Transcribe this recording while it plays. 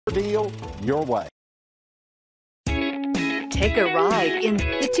Deal your way. Take a ride in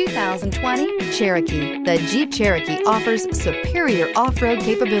the 2020 Cherokee. The Jeep Cherokee offers superior off-road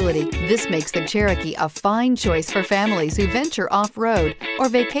capability. This makes the Cherokee a fine choice for families who venture off-road or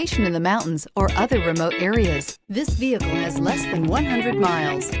vacation in the mountains or other remote areas. This vehicle has less than 100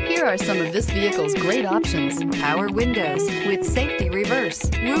 miles. Here are some of this vehicle's great options: power windows with safety reverse,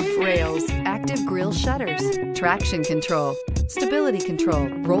 roof rails, active grille shutters, traction control, stability control,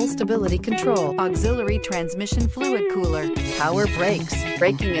 roll stability control, auxiliary transmission fluid cooler, power brakes,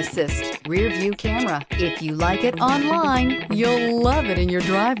 braking assist, rear view camera. If you like it online, you'll love it in your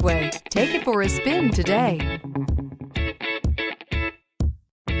driveway. Take it for a spin today.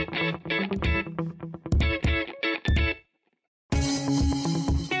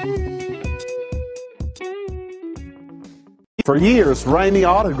 For years, Ramey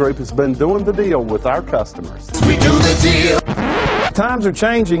Auto Group has been doing the deal with our customers. We do the deal. Times are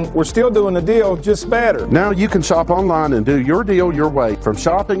changing. We're still doing the deal, just better. Now you can shop online and do your deal your way, from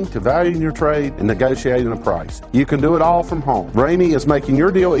shopping to valuing your trade and negotiating a price. You can do it all from home. Ramey is making your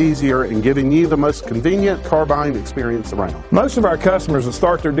deal easier and giving you the most convenient car buying experience around. Most of our customers that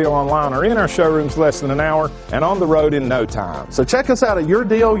start their deal online are in our showrooms less than an hour and on the road in no time. So check us out at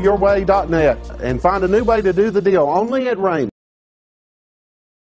yourdealyourway.net and find a new way to do the deal only at Ramey.